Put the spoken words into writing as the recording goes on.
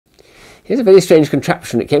Here's a very strange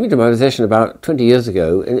contraption. It came into my possession about 20 years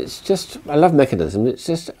ago, and it's just, I love mechanism. It's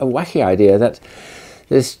just a wacky idea that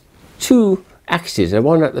there's two axes,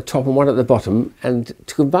 one at the top and one at the bottom, and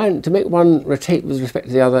to combine, to make one rotate with respect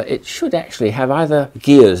to the other, it should actually have either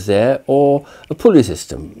gears there or a pulley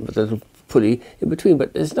system with a little pulley in between,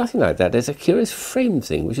 but there's nothing like that. There's a curious frame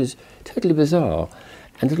thing, which is totally bizarre,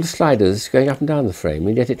 and little sliders going up and down the frame,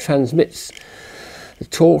 and yet it transmits the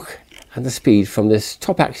torque and the speed from this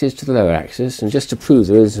top axis to the lower axis. And just to prove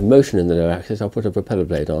there is motion in the lower axis, I'll put a propeller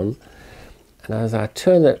blade on, and as I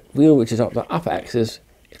turn that wheel which is up the upper axis,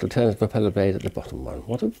 it'll turn the propeller blade at the bottom one.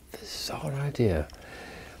 What a bizarre idea.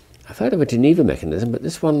 I've heard of a Geneva mechanism, but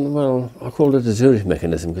this one, well, I'll call it a Zurich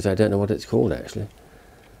mechanism because I don't know what it's called actually.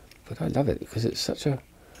 But I love it because it's such a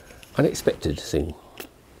unexpected thing.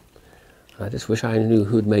 I just wish I knew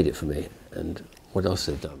who'd made it for me and what else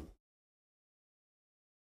they've done.